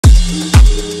Yeah.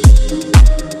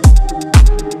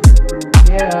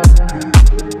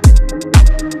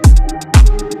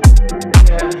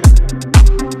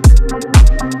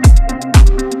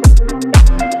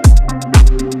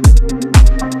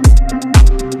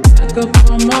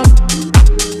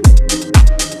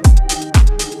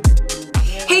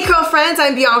 Hey curl friends,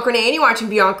 I'm Bianca Renee and you're watching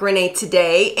Bianca Renee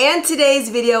Today, and today's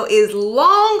video is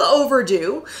long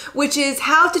overdue, which is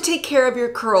how to take care of your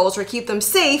curls or keep them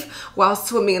safe while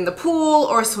swimming in the pool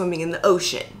or swimming in the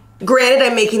ocean. Granted,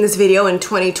 I'm making this video in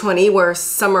 2020 where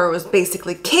summer was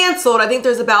basically canceled. I think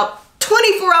there's about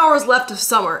 24 hours left of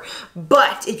summer,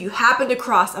 but if you happen to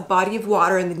cross a body of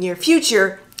water in the near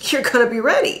future, you're gonna be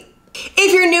ready.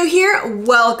 If you're new here,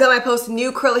 welcome. I post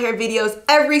new curly hair videos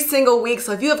every single week,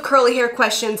 so if you have curly hair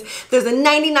questions, there's a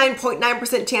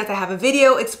 99.9% chance I have a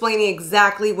video explaining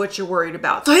exactly what you're worried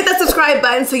about. So hit that subscribe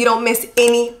button so you don't miss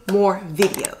any more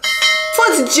videos. So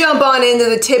let's jump on into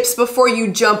the tips before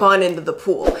you jump on into the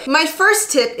pool. My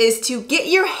first tip is to get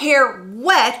your hair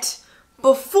wet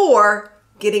before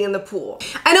getting in the pool.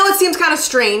 I know it seems kind of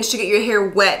strange to get your hair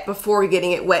wet before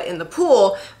getting it wet in the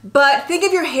pool, but think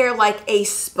of your hair like a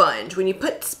sponge. When you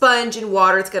put sponge in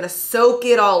water, it's gonna soak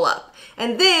it all up.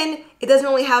 And then it doesn't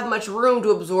really have much room to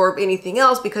absorb anything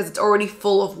else because it's already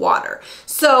full of water.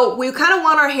 So we kind of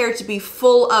want our hair to be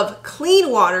full of clean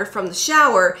water from the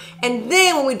shower, and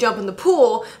then when we jump in the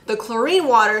pool, the chlorine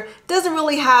water doesn't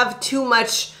really have too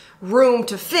much room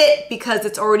to fit because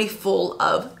it's already full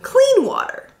of clean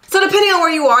water. So depending on where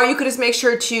you are, you could just make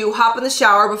sure to hop in the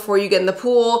shower before you get in the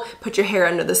pool, put your hair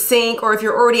under the sink, or if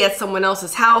you're already at someone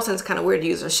else's house and it's kind of weird to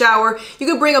use a shower, you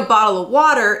could bring a bottle of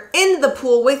water into the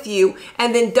pool with you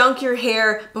and then dunk your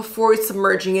hair before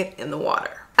submerging it in the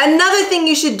water. Another thing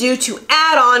you should do to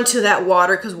add on to that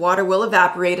water, because water will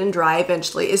evaporate and dry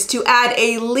eventually, is to add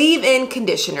a leave-in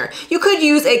conditioner. You could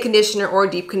use a conditioner or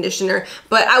a deep conditioner,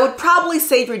 but I would probably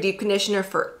save your deep conditioner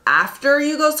for after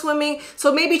you go swimming.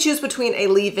 So maybe choose between a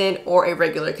leave-in or a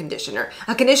regular conditioner.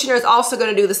 A conditioner is also going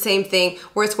to do the same thing,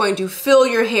 where it's going to fill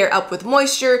your hair up with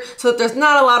moisture so that there's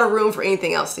not a lot of room for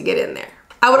anything else to get in there.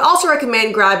 I would also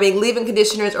recommend grabbing leave-in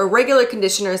conditioners or regular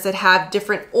conditioners that have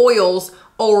different oils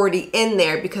already in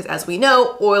there, because as we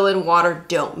know, oil and water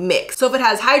don't mix. So if it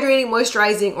has hydrating,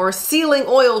 moisturizing, or sealing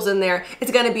oils in there, it's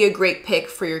gonna be a great pick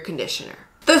for your conditioner.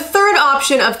 The third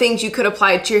option of things you could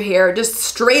apply to your hair, just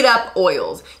straight up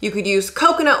oils. You could use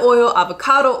coconut oil,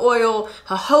 avocado oil,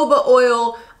 jojoba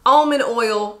oil, almond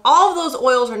oil. All of those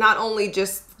oils are not only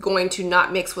just going to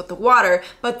not mix with the water,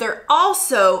 but they're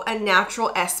also a natural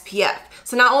SPF.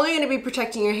 So not only are you going to be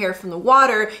protecting your hair from the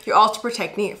water, you're also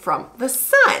protecting it from the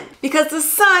sun, because the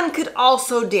sun could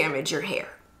also damage your hair.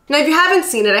 Now, if you haven't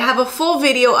seen it, I have a full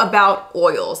video about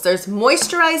oils. There's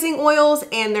moisturizing oils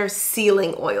and there's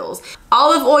sealing oils.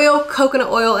 Olive oil, coconut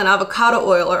oil, and avocado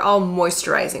oil are all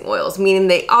moisturizing oils, meaning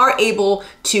they are able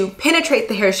to penetrate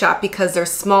the hair shaft because they're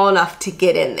small enough to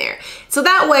get in there. So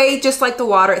that way, just like the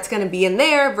water, it's gonna be in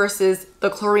there versus the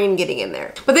chlorine getting in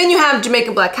there. But then you have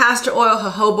Jamaican black castor oil,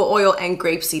 jojoba oil, and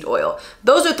grapeseed oil.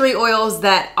 Those are three oils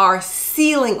that are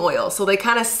sealing oils. So they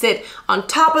kind of sit on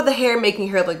top of the hair, making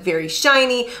hair look very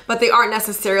shiny, but they aren't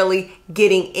necessarily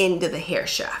getting into the hair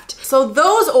shaft. So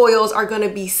those oils are gonna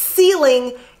be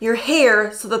sealing your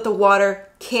hair so that the water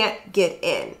can't get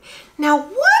in. Now,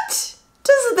 what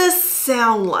does this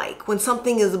sound like when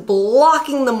something is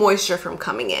blocking the moisture from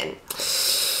coming in?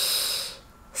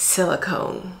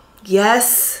 Silicone.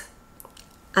 Yes,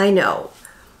 I know,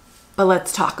 but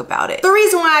let's talk about it. The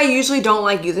reason why I usually don't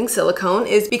like using silicone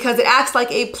is because it acts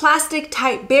like a plastic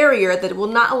type barrier that will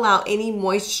not allow any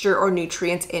moisture or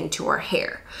nutrients into our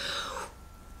hair.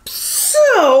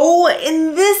 So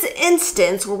in this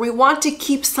instance where we want to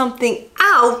keep something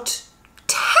out,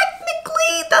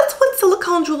 technically that's what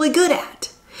silicone's really good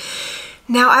at.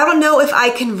 Now, I don't know if I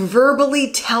can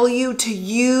verbally tell you to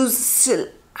use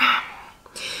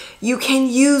you can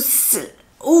use,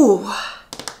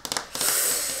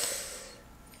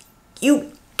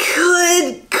 you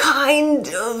could kind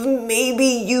of maybe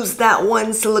use that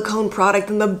one silicone product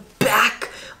in the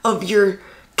back of your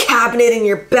cabinet in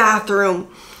your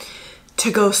bathroom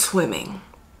to go swimming,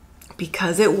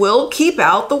 because it will keep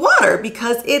out the water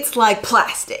because it's like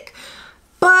plastic.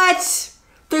 But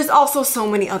there's also so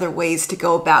many other ways to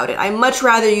go about it. I'd much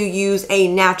rather you use a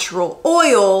natural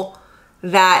oil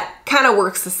that kind of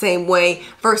works the same way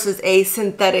versus a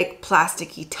synthetic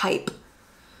plasticky type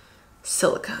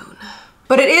silicone.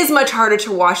 But it is much harder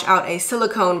to wash out a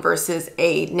silicone versus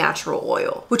a natural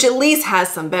oil, which at least has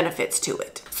some benefits to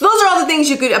it. So those are all the things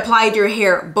you could apply to your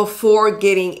hair before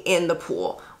getting in the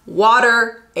pool.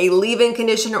 Water, a leave-in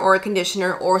conditioner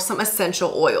or some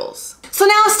essential oils. So So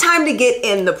now it's time to get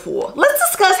in the pool. Let's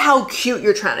discuss how cute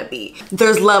you're trying to be.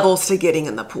 There's levels to getting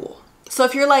in the pool. So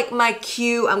if you're like my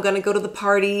cute, I'm gonna go to the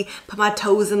party, put my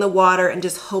toes in the water and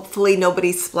just hopefully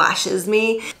nobody splashes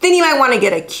me, then you might wanna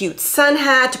get a cute sun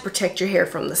hat to protect your hair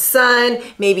from the sun,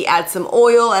 maybe add some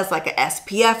oil as like an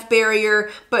SPF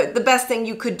barrier, but the best thing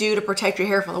you could do to protect your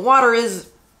hair from the water is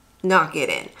not get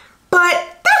in.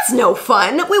 But that's no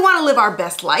fun. We wanna live our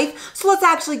best life, so let's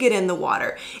actually get in the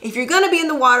water. If you're gonna be in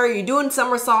the water, you're doing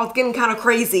somersaults, getting kind of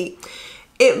crazy,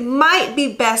 it might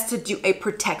be best to do a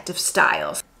protective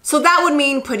style. So that would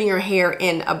mean putting your hair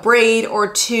in a braid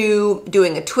or two,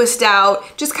 doing a twist out,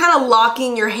 just kind of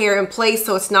locking your hair in place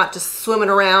so it's not just swimming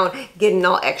around, getting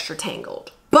all extra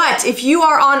tangled. But if you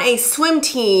are on a swim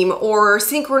team or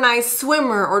synchronized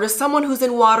swimmer or just someone who's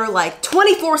in water like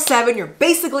 24/7, you're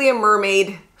basically a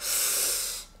mermaid,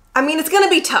 I mean, it's gonna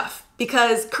be tough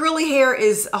because curly hair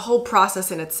is a whole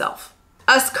process in itself.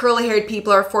 Us curly-haired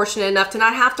people are fortunate enough to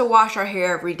not have to wash our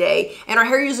hair every day, and our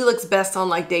hair usually looks best on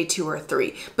like day 2 or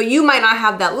 3. But you might not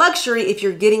have that luxury if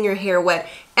you're getting your hair wet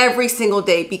every single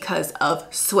day because of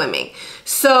swimming.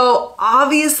 So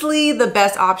obviously the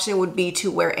best option would be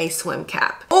to wear a swim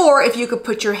cap. Or if you could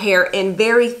put your hair in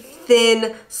very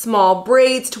thin, small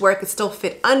braids to where it could still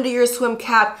fit under your swim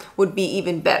cap would be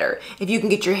even better. If you can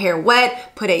get your hair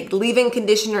wet, put a leave-in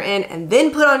conditioner in, and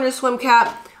then put on your swim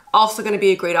cap, also gonna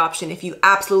be a great option if you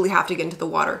absolutely have to get into the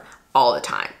water all the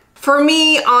time. For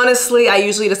me, honestly, I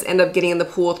usually just end up getting in the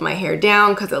pool with my hair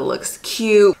down because it looks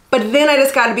cute, but then I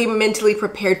just gotta be mentally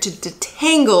prepared to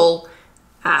detangle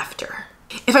after.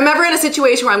 If I'm ever in a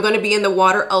situation where I'm gonna be in the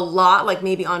water a lot, like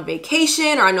maybe on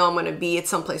vacation, or I know I'm gonna be at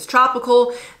someplace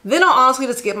tropical, then I'll honestly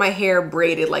just get my hair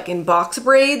braided, like in box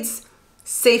braids.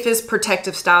 Safest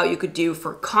protective style you could do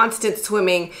for constant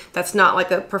swimming. That's not like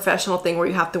a professional thing where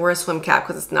you have to wear a swim cap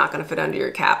because it's not gonna fit under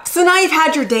your cap. So now you've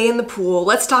had your day in the pool.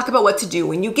 Let's talk about what to do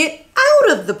when you get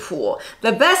out of the pool.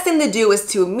 The best thing to do is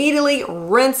to immediately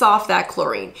rinse off that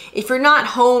chlorine. If you're not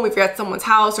home, if you're at someone's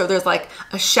house or there's like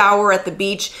a shower at the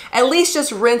beach, at least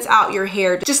just rinse out your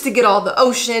hair just to get all the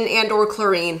ocean and or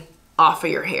chlorine off of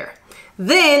your hair.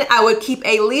 Then I would keep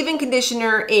a leave-in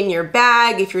conditioner in your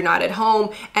bag if you're not at home,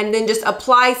 and then just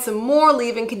apply some more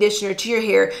leave-in conditioner to your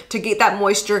hair to get that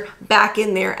moisture back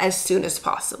in there as soon as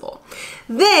possible.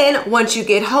 Then once you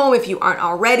get home, if you aren't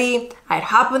already, I'd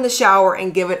hop in the shower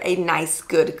and give it a nice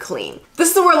good clean.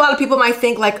 This is where a lot of people might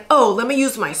think like, oh, let me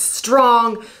use my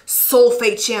strong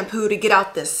sulfate shampoo to get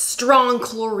out this strong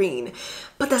chlorine.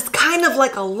 But that's kind of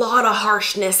like a lot of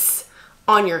harshness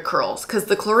on your curls because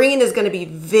the chlorine is going to be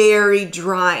very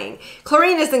drying.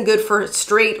 Chlorine isn't good for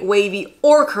straight, wavy,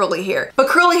 or curly hair, but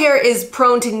curly hair is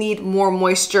prone to need more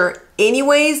moisture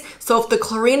anyways. So if the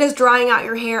chlorine is drying out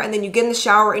your hair and then you get in the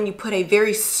shower and you put a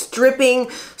very stripping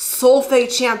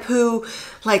sulfate shampoo,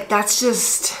 like that's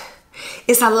just,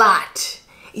 it's a lot.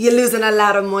 You're losing a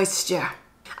lot of moisture.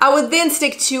 I would then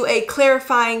stick to a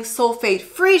clarifying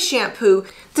sulfate-free shampoo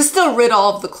to still rid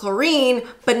all of the chlorine,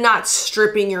 but not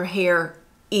stripping your hair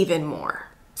even more.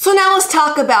 So now let's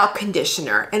talk about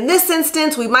conditioner. In this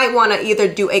instance, we might want to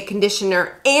either do a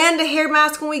conditioner and a hair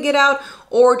mask when we get out,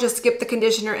 or just skip the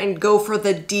conditioner and go for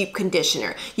the deep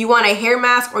conditioner. You want a hair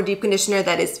mask or deep conditioner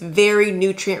that is very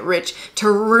nutrient rich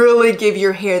to really give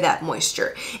your hair that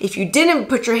moisture. If you didn't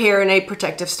put your hair in a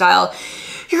protective style,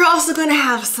 you're also gonna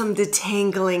have some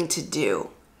detangling to do.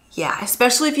 Yeah,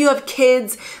 especially if you have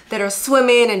kids that are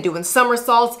swimming and doing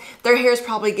somersaults, their hair is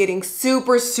probably getting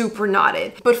super, super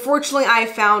knotted. But fortunately, I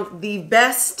found the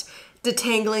best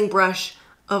detangling brush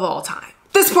of all time.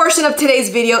 This portion of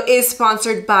today's video is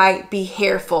sponsored by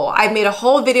BeHairful. I've made a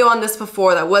whole video on this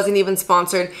before that wasn't even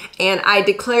sponsored, and I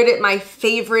declared it my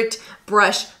favorite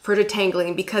brush for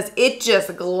detangling because it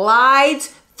just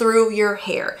glides through your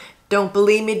hair. Don't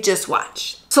believe me? Just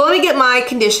watch. So let me get my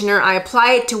conditioner. I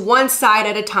apply it to one side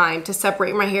at a time to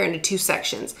separate my hair into 2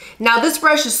 sections. Now this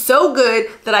brush is so good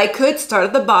that I could start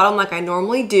at the bottom like I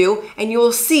normally do, and you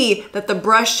will see that the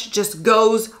brush just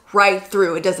goes right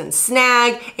through. It doesn't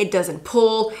snag, it doesn't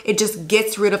pull, it just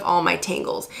gets rid of all my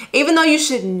tangles. Even though you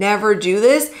should never do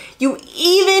this, you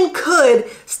even could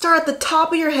start at the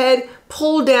top of your head,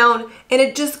 pull down, and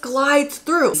it just glides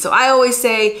through. So I always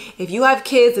say, if you have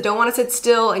kids that don't want to sit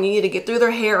still and you need to get through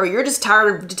their hair, or you're just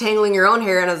tired of detangling your own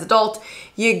hair and as an adult,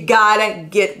 you gotta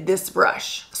get this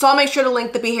brush. So I'll make sure to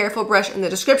link the BeHairful brush in the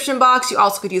description box. You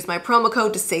also could use my promo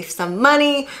code to save some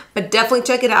money, but definitely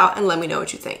check it out and let me know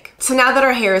what you think. So now that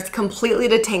our hair is completely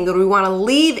detangled, we wanna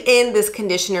leave in this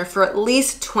conditioner for at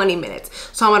least 20 minutes.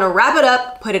 So I'm gonna wrap it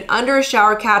up, put it under a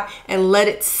shower cap, and let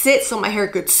it sit so my hair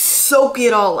could soak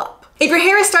it all up. If your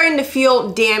hair is starting to feel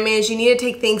damaged, you need to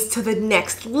take things to the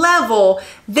next level,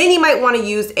 then you might want to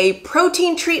use a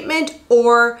protein treatment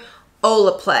or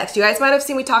Olaplex. You guys might have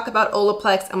seen me talk about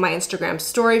Olaplex on my Instagram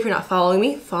story. If you're not following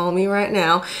me, follow me right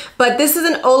now. But this is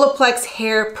an Olaplex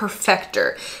Hair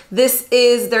Perfector. This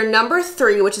is their number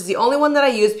 3, which is the only one that I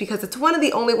use because it's one of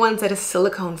the only ones that is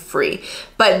silicone free.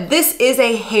 But this is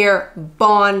a hair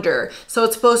bonder. So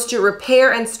it's supposed to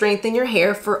repair and strengthen your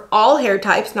hair for all hair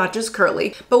types, not just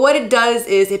curly. But what it does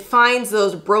is it finds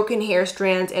those broken hair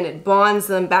strands and it bonds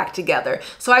them back together.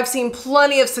 So I've seen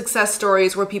plenty of success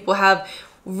stories where people have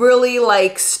really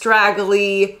like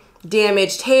straggly,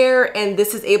 damaged hair, and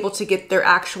this is able to get their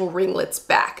actual ringlets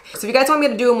back. So if you guys want me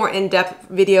to do a more in-depth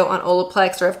video on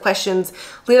Olaplex or have questions,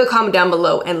 leave a comment down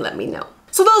below and let me know.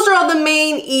 So those are all the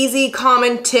main, easy,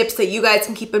 common tips that you guys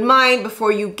can keep in mind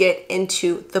before you get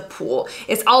into the pool.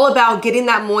 It's all about getting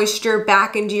that moisture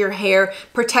back into your hair,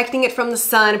 protecting it from the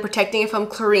sun, protecting it from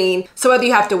chlorine. So whether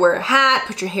you have to wear a hat,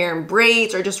 put your hair in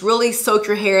braids, or just really soak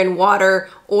your hair in water,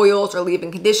 oils, or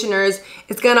leave-in conditioners,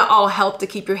 it's gonna all help to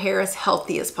keep your hair as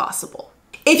healthy as possible.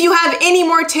 If you have any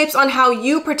more tips on how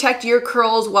you protect your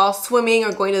curls while swimming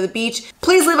or going to the beach,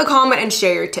 please leave a comment and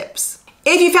share your tips.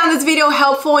 If you found this video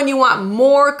helpful and you want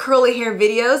more curly hair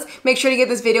videos, make sure to give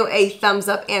this video a thumbs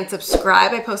up and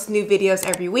subscribe. I post new videos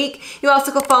every week. You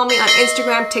also can follow me on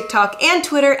Instagram, TikTok, and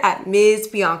Twitter at Ms.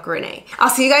 Bianca Renee. I'll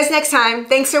see you guys next time.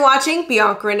 Thanks for watching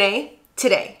Bianca Renee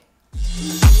Today.